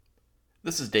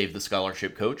This is Dave, the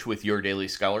Scholarship Coach, with your daily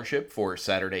scholarship for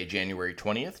Saturday, January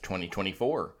 20th,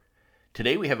 2024.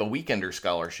 Today we have a Weekender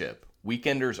Scholarship.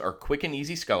 Weekenders are quick and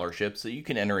easy scholarships that you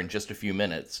can enter in just a few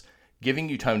minutes, giving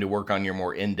you time to work on your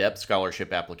more in-depth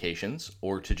scholarship applications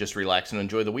or to just relax and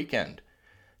enjoy the weekend.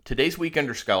 Today's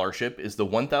Weekender Scholarship is the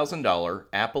 $1,000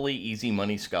 Appley Easy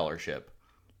Money Scholarship.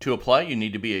 To apply, you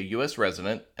need to be a U.S.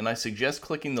 resident, and I suggest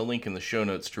clicking the link in the show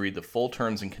notes to read the full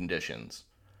terms and conditions.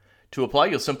 To apply,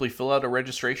 you'll simply fill out a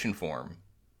registration form.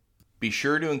 Be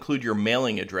sure to include your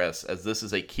mailing address, as this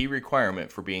is a key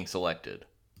requirement for being selected.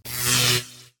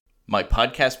 My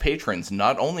podcast patrons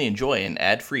not only enjoy an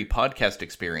ad-free podcast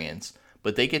experience,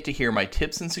 but they get to hear my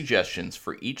tips and suggestions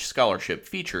for each scholarship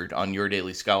featured on Your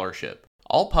Daily Scholarship.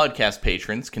 All podcast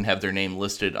patrons can have their name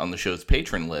listed on the show's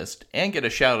patron list and get a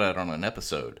shout-out on an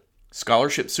episode.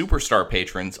 Scholarship Superstar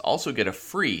patrons also get a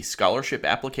free scholarship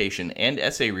application and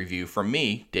essay review from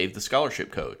me, Dave the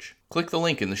Scholarship Coach. Click the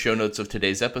link in the show notes of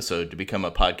today's episode to become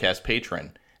a podcast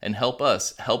patron and help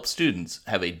us help students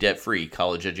have a debt-free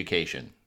college education.